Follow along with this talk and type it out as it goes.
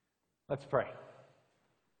Let's pray.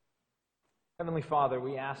 Heavenly Father,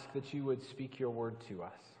 we ask that you would speak your word to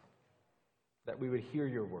us, that we would hear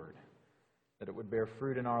your word, that it would bear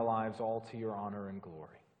fruit in our lives, all to your honor and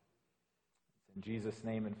glory. It's in Jesus'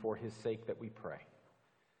 name and for his sake that we pray.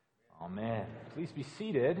 Amen. Please be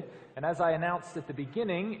seated. And as I announced at the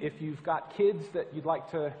beginning, if you've got kids that you'd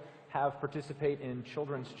like to have participate in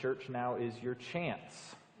children's church, now is your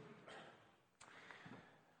chance.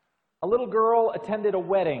 A little girl attended a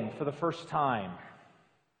wedding for the first time.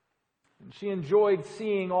 And she enjoyed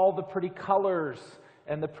seeing all the pretty colors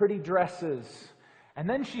and the pretty dresses. And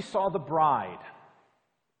then she saw the bride.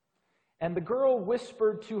 And the girl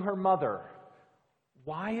whispered to her mother,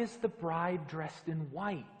 "Why is the bride dressed in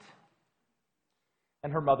white?"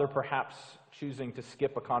 And her mother, perhaps choosing to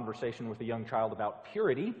skip a conversation with a young child about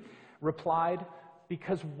purity, replied,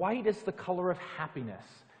 "Because white is the color of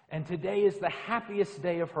happiness, and today is the happiest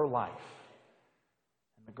day of her life."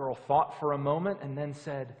 And the girl thought for a moment and then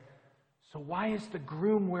said, "So why is the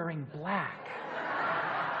groom wearing black?"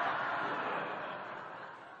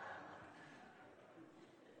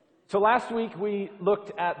 So last week we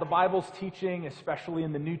looked at the Bible's teaching, especially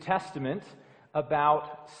in the New Testament,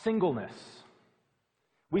 about singleness.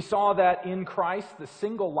 We saw that in Christ, the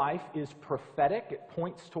single life is prophetic. It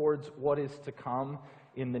points towards what is to come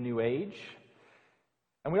in the new age.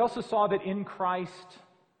 And we also saw that in Christ,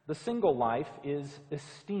 the single life is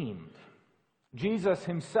esteemed. Jesus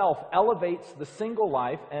himself elevates the single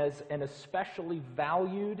life as an especially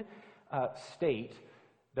valued state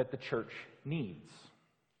that the church needs.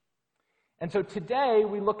 And so today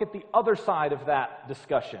we look at the other side of that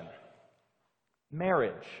discussion,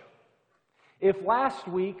 marriage. If last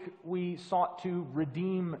week we sought to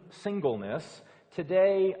redeem singleness,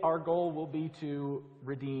 today our goal will be to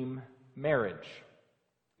redeem marriage.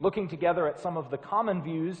 Looking together at some of the common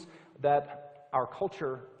views that our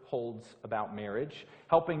culture holds about marriage,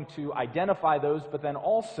 helping to identify those, but then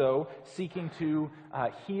also seeking to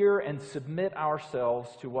hear and submit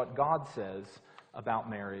ourselves to what God says about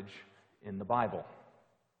marriage in the Bible.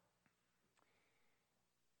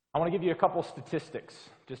 I want to give you a couple statistics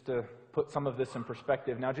just to put some of this in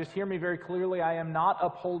perspective. Now, just hear me very clearly. I am not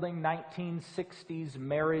upholding 1960s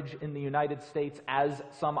marriage in the United States as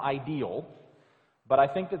some ideal, but I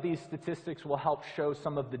think that these statistics will help show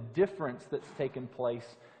some of the difference that's taken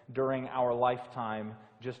place during our lifetime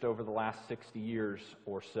just over the last 60 years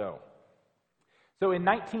or so. So in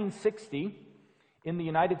 1960, in the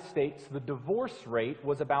United States, the divorce rate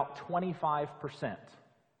was about 25%.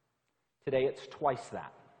 Today, it's twice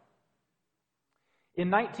that. In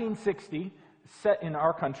 1960, in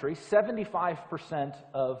our country, 75%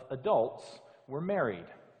 of adults were married.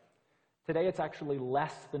 Today, it's actually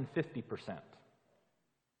less than 50%.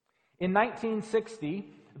 In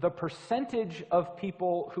 1960, the percentage of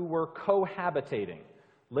people who were cohabitating,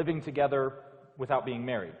 living together without being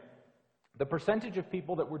married, the percentage of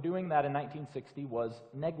people that were doing that in 1960 was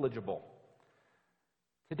negligible.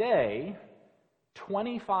 Today,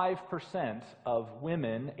 25% of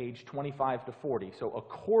women aged 25 to 40, so a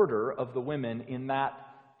quarter of the women in that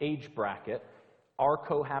age bracket, are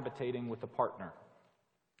cohabitating with a partner.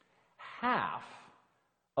 Half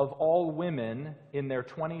of all women in their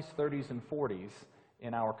 20s, 30s, and 40s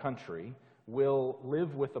in our country will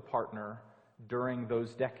live with a partner during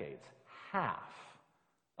those decades. Half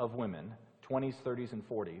of women, 20s, 30s, and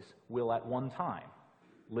 40s, will at one time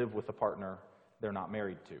live with a partner they're not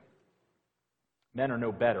married to. Men are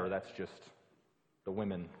no better, that's just the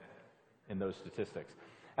women in those statistics.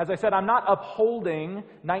 As I said, I'm not upholding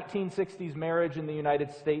 1960s marriage in the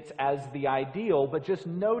United States as the ideal, but just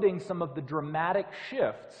noting some of the dramatic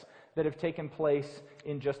shifts that have taken place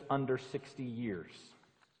in just under 60 years.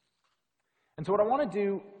 And so what I want to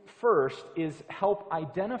do first is help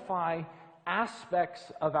identify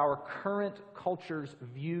aspects of our current culture's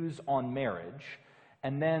views on marriage,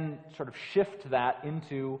 and then sort of shift that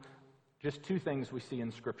into just two things we see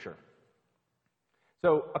in Scripture.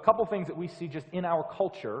 So a couple things that we see just in our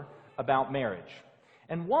culture about marriage.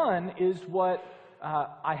 And one is what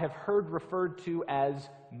I have heard referred to as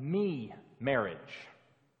me marriage.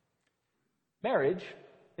 Marriage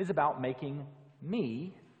is about making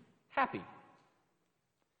me happy.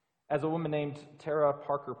 As a woman named Tara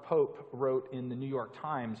Parker Pope wrote in the New York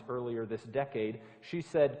Times earlier this decade, she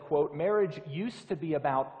said, quote, "Marriage used to be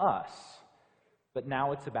about us, but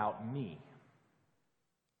now it's about me.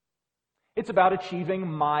 It's about achieving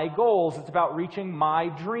my goals. It's about reaching my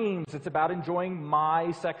dreams. It's about enjoying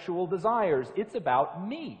my sexual desires. It's about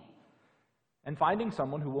me and finding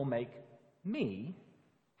someone who will make me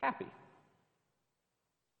happy."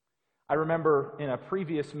 I remember in a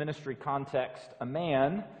previous ministry context, a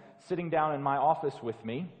man sitting down in my office with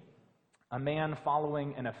me, a man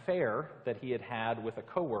following an affair that he had had with a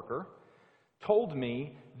coworker told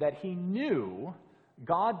me that he knew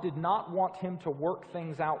God did not want him to work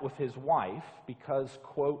things out with his wife because,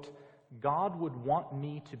 quote, God would want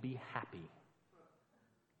me to be happy.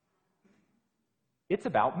 It's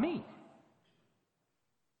about me.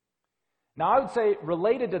 Now, I would say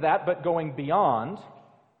related to that, but going beyond,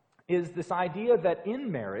 is this idea that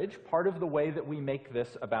in marriage, part of the way that we make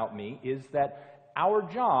this about me is that our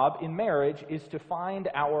job in marriage is to find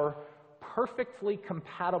our perfectly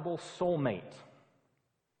compatible soulmate.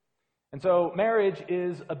 And so marriage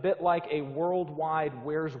is a bit like a worldwide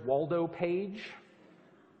Where's Waldo page,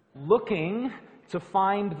 looking to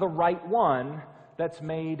find the right one that's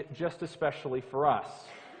made just especially for us.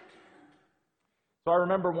 So I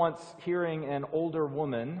remember once hearing an older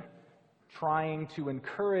woman trying to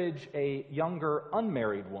encourage a younger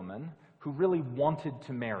unmarried woman who really wanted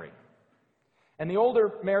to marry. And the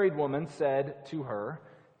older married woman said to her,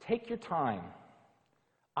 "Take your time.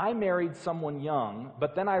 I married someone young,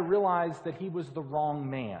 but then I realized that he was the wrong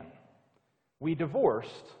man. We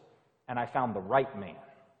divorced, and I found the right man."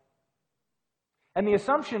 And the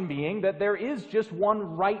assumption being that there is just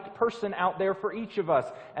one right person out there for each of us,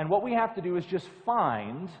 and what we have to do is just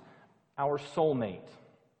find our soulmate.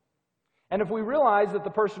 And if we realize that the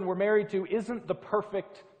person we're married to isn't the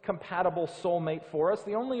perfect, compatible soulmate for us,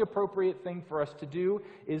 the only appropriate thing for us to do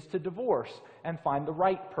is to divorce and find the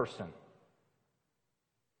right person.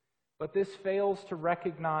 But this fails to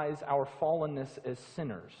recognize our fallenness as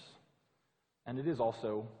sinners, and it is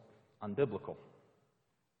also unbiblical.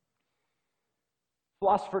 A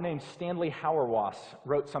philosopher named Stanley Hauerwas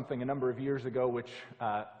wrote something a number of years ago which,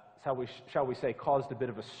 shall we say, caused a bit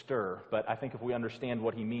of a stir, but I think if we understand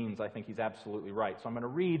what he means, I think he's absolutely right. So I'm going to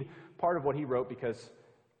read part of what he wrote because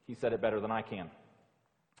he said it better than I can.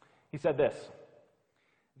 He said this: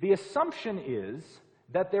 "The assumption is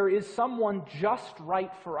that there is someone just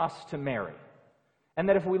right for us to marry, and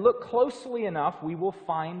that if we look closely enough, we will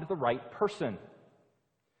find the right person.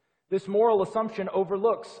 This moral assumption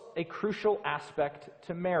overlooks a crucial aspect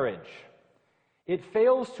to marriage. It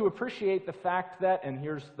fails to appreciate the fact that," and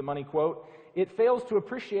here's the money quote, "it fails to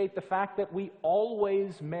appreciate the fact that we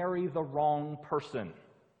always marry the wrong person.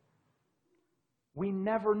 We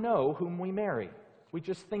never know whom we marry. We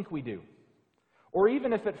just think we do. Or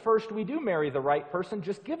even if at first we do marry the right person,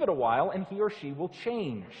 just give it a while and he or she will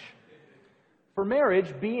change. For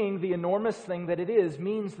marriage, being the enormous thing that it is,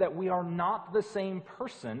 means that we are not the same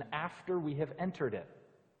person after we have entered it.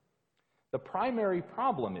 The primary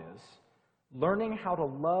problem is learning how to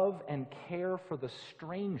love and care for the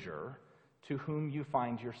stranger to whom you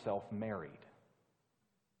find yourself married.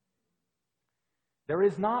 There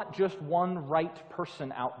is not just one right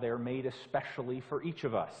person out there made especially for each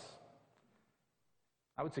of us.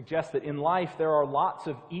 I would suggest that in life there are lots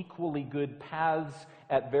of equally good paths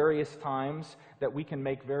at various times that we can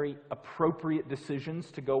make very appropriate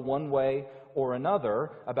decisions to go one way or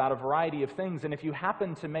another about a variety of things. And if you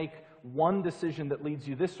happen to make one decision that leads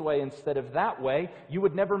you this way instead of that way, you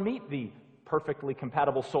would never meet the perfectly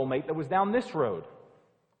compatible soulmate that was down this road.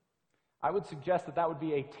 I would suggest that that would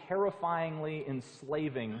be a terrifyingly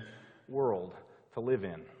enslaving world to live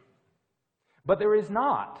in. But there is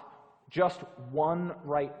not just one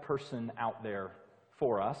right person out there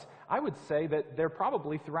for us. I would say that there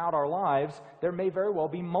probably throughout our lives, there may very well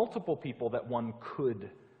be multiple people that one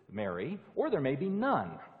could marry, or there may be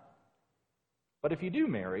none. But if you do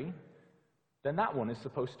marry, then that one is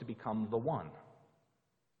supposed to become the one.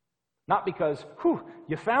 Not because,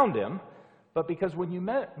 you found him, but because when you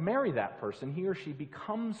marry that person, he or she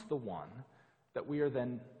becomes the one that we are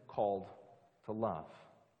then called to love.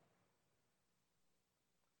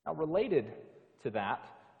 Now, related to that,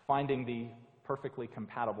 finding the perfectly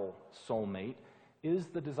compatible soulmate, is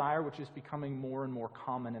the desire, which is becoming more and more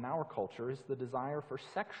common in our culture, is the desire for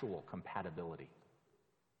sexual compatibility.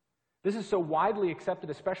 This is so widely accepted,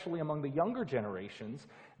 especially among the younger generations,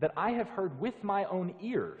 that I have heard with my own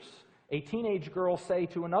ears a teenage girl say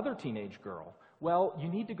to another teenage girl, "Well, you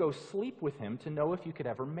need to go sleep with him to know if you could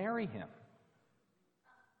ever marry him."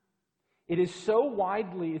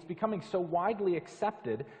 It's becoming so widely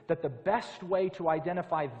accepted that the best way to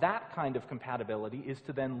identify that kind of compatibility is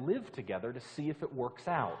to then live together to see if it works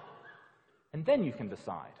out. And then you can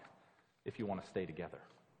decide if you want to stay together.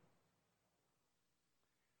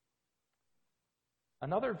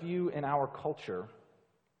 Another view in our culture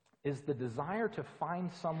is the desire to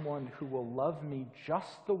find someone who will love me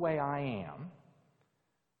just the way I am,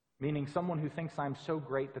 meaning someone who thinks I'm so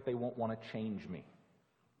great that they won't want to change me.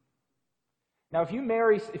 Now, if you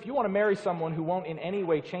want to marry someone who won't in any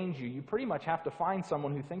way change you, you pretty much have to find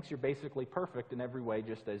someone who thinks you're basically perfect in every way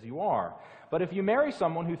just as you are. But if you marry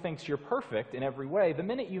someone who thinks you're perfect in every way, the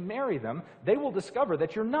minute you marry them, they will discover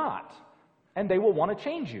that you're not, and they will want to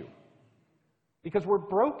change you. Because we're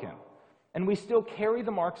broken, and we still carry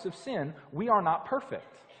the marks of sin. We are not perfect.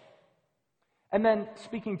 And then,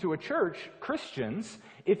 speaking to a church, Christians,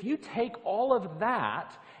 if you take all of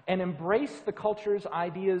that and embrace the culture's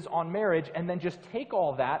ideas on marriage, and then just take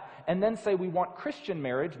all that and then say we want Christian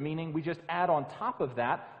marriage, meaning we just add on top of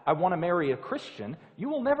that, I want to marry a Christian, you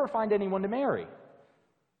will never find anyone to marry,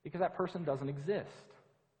 because that person doesn't exist.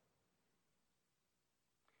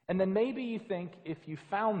 And then maybe you think if you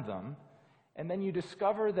found them, and then you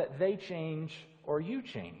discover that they change or you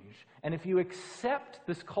change, and if you accept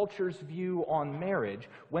this culture's view on marriage,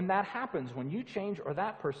 when that happens, when you change or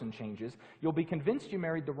that person changes, you'll be convinced you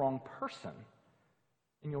married the wrong person,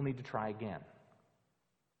 and you'll need to try again.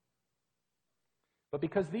 But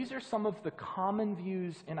because these are some of the common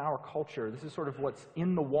views in our culture, this is sort of what's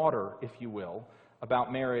in the water, if you will,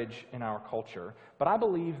 about marriage in our culture, but I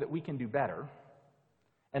believe that we can do better,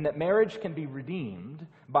 and that marriage can be redeemed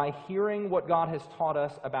by hearing what God has taught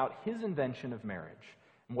us about His invention of marriage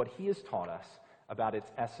and what He has taught us about its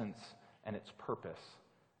essence and its purpose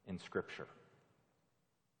in Scripture.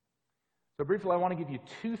 So briefly, I want to give you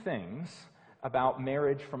two things about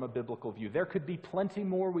marriage from a biblical view. There could be plenty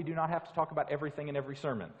more. We do not have to talk about everything in every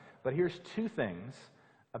sermon. But here's two things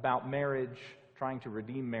about marriage, trying to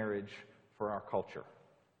redeem marriage for our culture.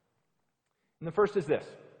 And the first is this: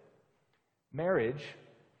 marriage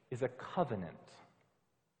is a covenant.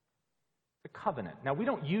 A covenant. Now, we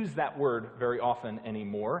don't use that word very often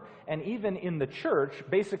anymore, and even in the church,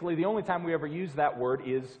 basically the only time we ever use that word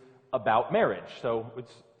is about marriage. So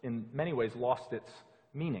it's in many ways lost its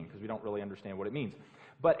meaning because we don't really understand what it means.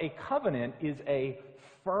 But a covenant is a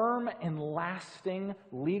firm and lasting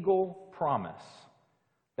legal promise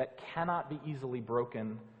that cannot be easily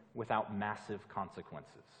broken without massive consequences.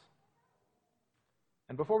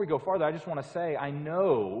 And before we go farther, I just want to say, I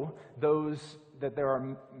know that there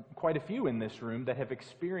are quite a few in this room that have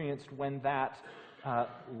experienced when that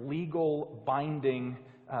legal binding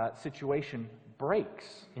situation breaks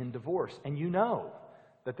in divorce. And you know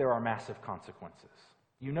that there are massive consequences.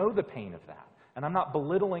 You know the pain of that. And I'm not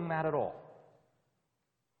belittling that at all.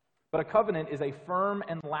 But a covenant is a firm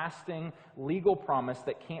and lasting legal promise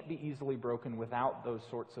that can't be easily broken without those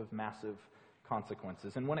sorts of massive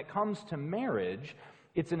consequences. And when it comes to marriage,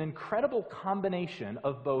 it's an incredible combination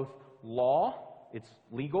of both law, it's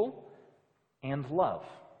legal, and love.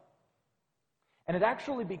 And it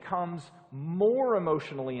actually becomes more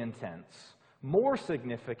emotionally intense, more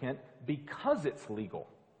significant, because it's legal.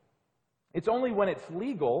 It's only when it's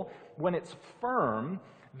legal, when it's firm,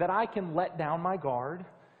 that I can let down my guard,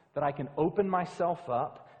 that I can open myself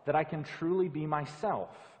up, that I can truly be myself.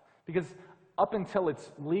 Because up until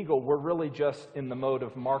it's legal, we're really just in the mode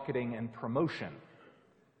of marketing and promotion.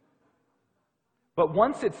 But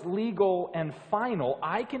once it's legal and final,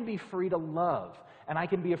 I can be free to love, and I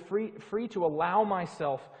can be free to allow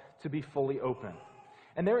myself to be fully open.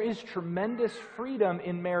 And there is tremendous freedom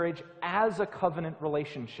in marriage as a covenant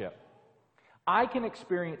relationship. I can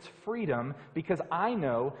experience freedom because I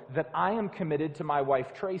know that I am committed to my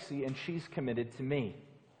wife Tracy and she's committed to me.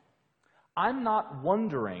 I'm not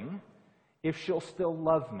wondering if she'll still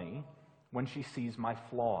love me when she sees my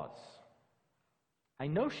flaws. I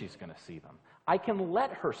know she's going to see them. I can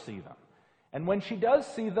let her see them. And when she does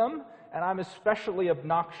see them, and I'm especially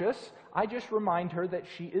obnoxious, I just remind her that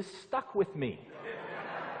she is stuck with me.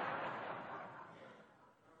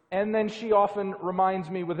 And then she often reminds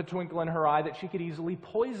me with a twinkle in her eye that she could easily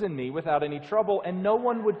poison me without any trouble, and no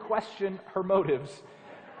one would question her motives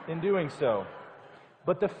in doing so.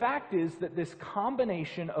 But the fact is that this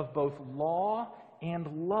combination of both law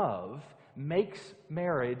and love makes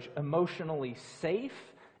marriage emotionally safe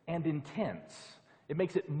and intense. It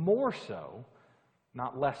makes it more so,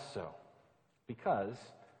 not less so, because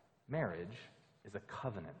marriage is a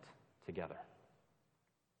covenant together.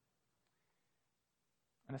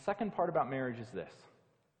 And the second part about marriage is this: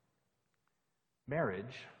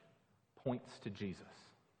 marriage points to Jesus.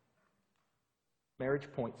 Marriage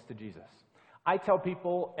points to Jesus. I tell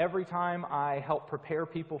people every time I help prepare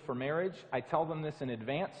people for marriage, I tell them this in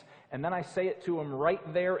advance, and then I say it to them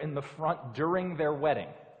right there in the front during their wedding.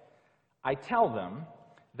 I tell them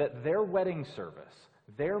that their wedding service,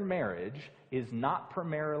 their marriage, is not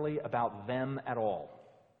primarily about them at all.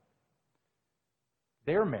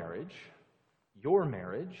 Their marriage, your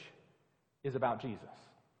marriage, is about Jesus.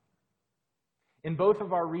 In both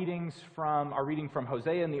of our reading from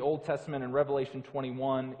Hosea in the Old Testament and Revelation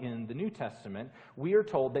 21 in the New Testament, we are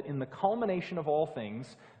told that in the culmination of all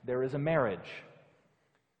things, there is a marriage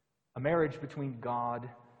between God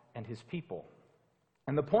and his people.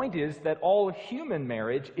 And the point is that all human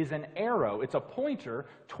marriage is an arrow, it's a pointer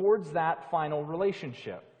towards that final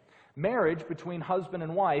relationship. Marriage between husband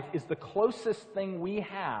and wife is the closest thing we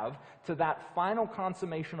have to that final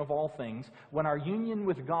consummation of all things, when our union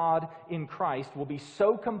with God in Christ will be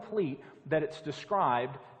so complete that it's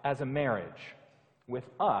described as a marriage, with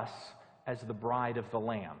us as the bride of the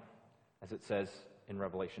Lamb, as it says in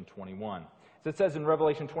Revelation 21. As it says in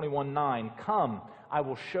Revelation 21:9, "Come, I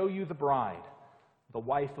will show you the bride, the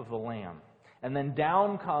wife of the Lamb." And then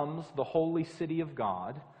down comes the holy city of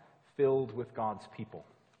God, filled with God's people.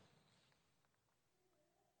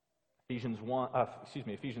 Ephesians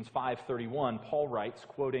 5:31, Paul writes,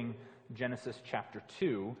 quoting Genesis chapter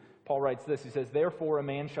 2, Paul writes this, he says, "Therefore a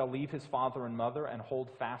man shall leave his father and mother and hold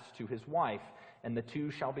fast to his wife, and the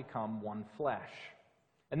two shall become one flesh."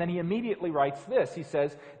 And then he immediately writes this, he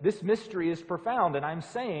says, "This mystery is profound, and I'm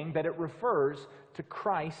saying that it refers to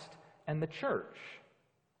Christ and the church."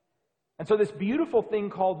 And so this beautiful thing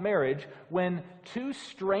called marriage, when two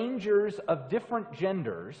strangers of different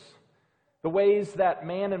genders, the ways that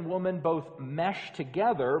man and woman both mesh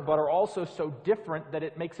together but are also so different that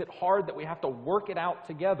it makes it hard that we have to work it out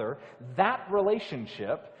together, that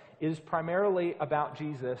relationship is primarily about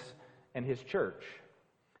Jesus and his church.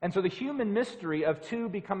 And so the human mystery of two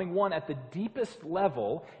becoming one at the deepest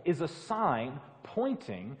level is a sign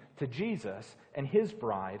pointing to Jesus and his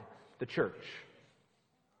bride, the church.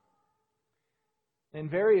 In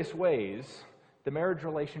various ways, the marriage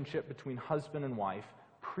relationship between husband and wife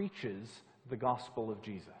preaches the gospel of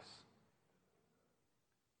Jesus.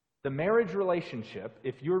 The marriage relationship,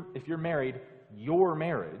 if you're married, your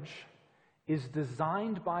marriage is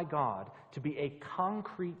designed by God to be a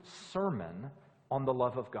concrete sermon on the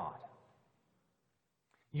love of God.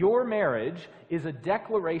 Your marriage is a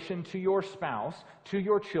declaration to your spouse, to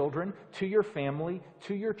your children, to your family,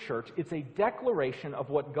 to your church. It's a declaration of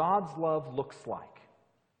what God's love looks like.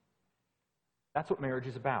 That's what marriage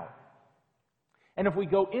is about. And if we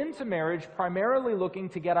go into marriage primarily looking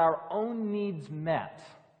to get our own needs met,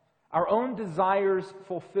 our own desires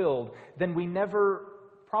fulfilled, then we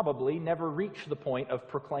probably never reach the point of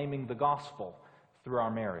proclaiming the gospel through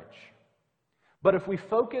our marriage. But if we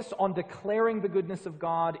focus on declaring the goodness of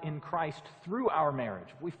God in Christ through our marriage,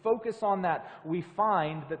 if we focus on that, we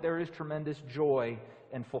find that there is tremendous joy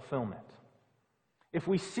and fulfillment. If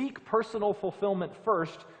we seek personal fulfillment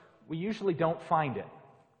first, we usually don't find it.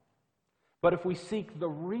 But if we seek the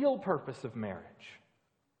real purpose of marriage,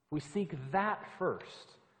 if we seek that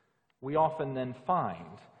first, we often then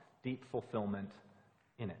find deep fulfillment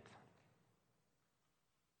in it.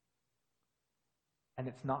 And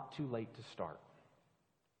it's not too late to start.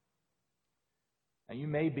 Now, you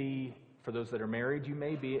may be, for those that are married, you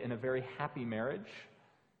may be in a very happy marriage,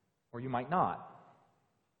 or you might not.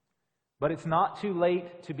 But it's not too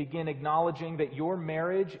late to begin acknowledging that your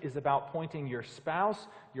marriage is about pointing your spouse,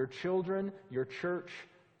 your children, your church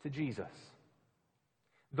to Jesus.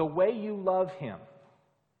 The way you love him,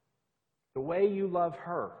 the way you love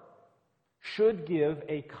her, should give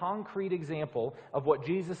a concrete example of what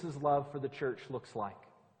Jesus' love for the church looks like.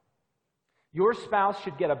 Your spouse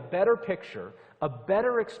should get a better picture, a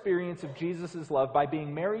better experience of Jesus' love by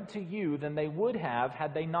being married to you than they would have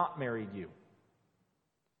had they not married you.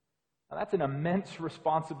 Now, that's an immense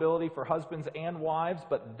responsibility for husbands and wives,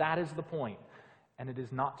 but that is the point, and it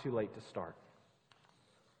is not too late to start.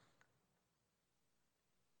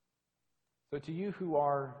 So to you who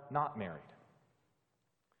are not married,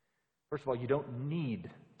 first of all, you don't need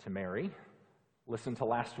to marry. Listen to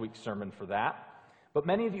last week's sermon for that. But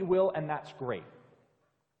many of you will, and that's great.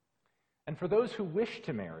 And for those who wish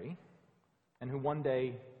to marry, and who one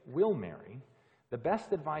day will marry, the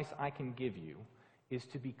best advice I can give you is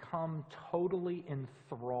to become totally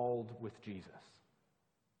enthralled with Jesus.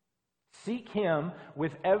 Seek him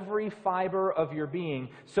with every fiber of your being,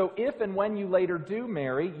 so if and when you later do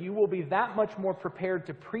marry, you will be that much more prepared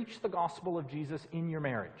to preach the gospel of Jesus in your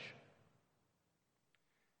marriage.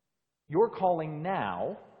 Your calling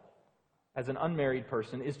now, as an unmarried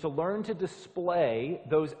person, is to learn to display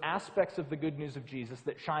those aspects of the good news of Jesus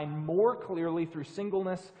that shine more clearly through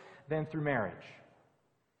singleness than through marriage.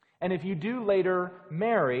 And if you do later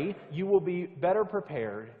marry, you will be better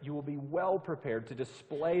prepared, you will be well prepared to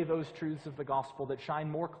display those truths of the gospel that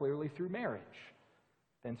shine more clearly through marriage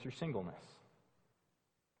than through singleness.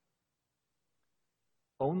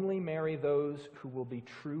 Only marry those who will be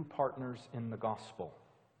true partners in the gospel,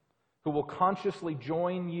 who will consciously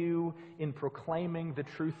join you in proclaiming the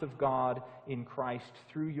truth of God in Christ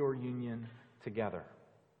through your union together.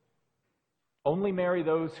 Only marry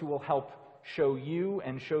those who will help show you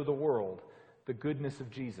and show the world the goodness of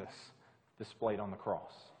Jesus displayed on the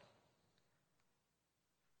cross.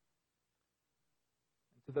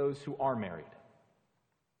 And to those who are married,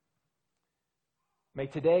 may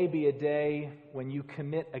today be a day when you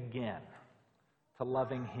commit again to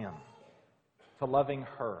loving him, to loving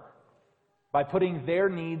her, by putting their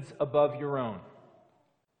needs above your own,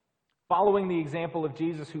 following the example of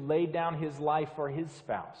Jesus who laid down his life for his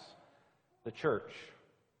spouse, the church,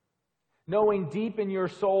 knowing deep in your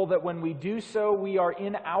soul that when we do so, we are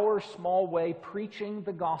in our small way preaching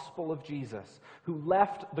the gospel of Jesus, who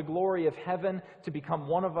left the glory of heaven to become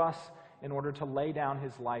one of us in order to lay down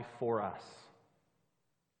his life for us.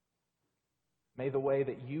 May the way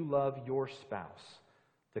that you love your spouse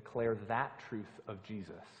declare that truth of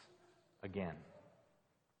Jesus again.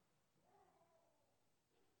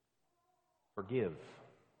 Forgive.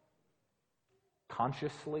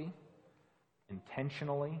 Consciously,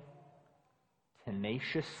 intentionally,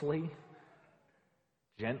 tenaciously,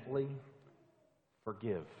 gently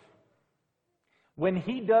forgive. When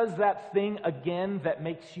he does that thing again that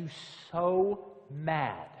makes you so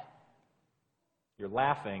mad, you're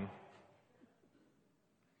laughing.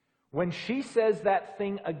 When she says that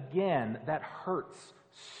thing again that hurts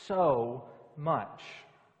so much,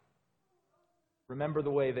 remember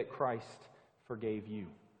the way that Christ forgave you.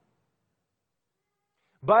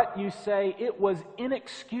 But you say, it was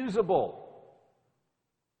inexcusable.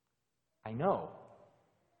 I know.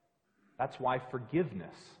 That's why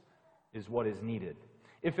forgiveness is what is needed.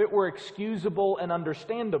 If it were excusable and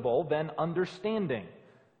understandable, then understanding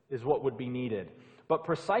is what would be needed. But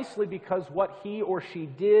precisely because what he or she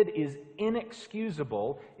did is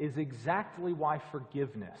inexcusable is exactly why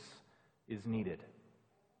forgiveness is needed.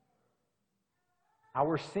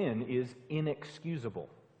 Our sin is inexcusable,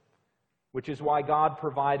 which is why God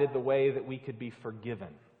provided the way that we could be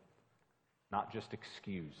forgiven, not just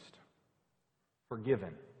excused.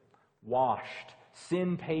 Forgiven, washed,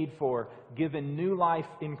 sin paid for, given new life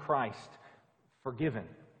in Christ, forgiven.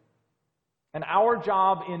 And our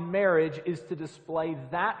job in marriage is to display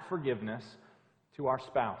that forgiveness to our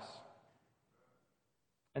spouse.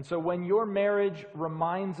 And so when your marriage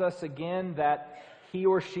reminds us again that he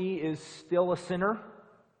or she is still a sinner,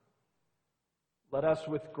 let us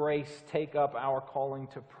with grace take up our calling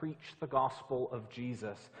to preach the gospel of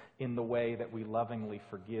Jesus in the way that we lovingly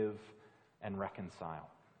forgive and reconcile.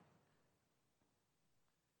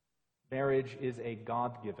 Marriage is a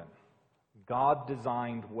God-given,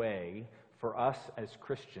 God-designed way for us as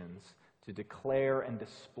Christians to declare and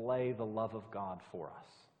display the love of God for us.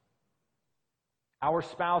 Our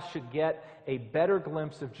spouse should get a better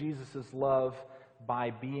glimpse of Jesus' love by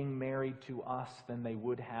being married to us than they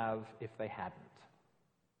would have if they hadn't.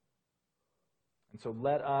 And so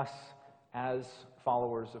let us, as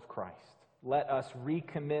followers of Christ, let us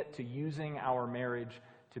recommit to using our marriage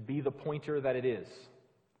to be the pointer that it is,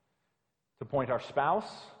 to point our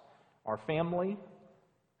spouse, our family,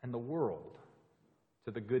 and the world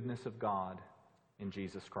to the goodness of God in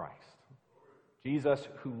Jesus Christ. Jesus,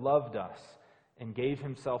 who loved us and gave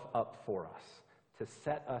himself up for us to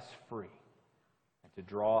set us free and to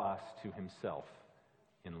draw us to himself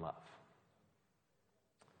in love.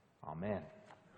 Amen.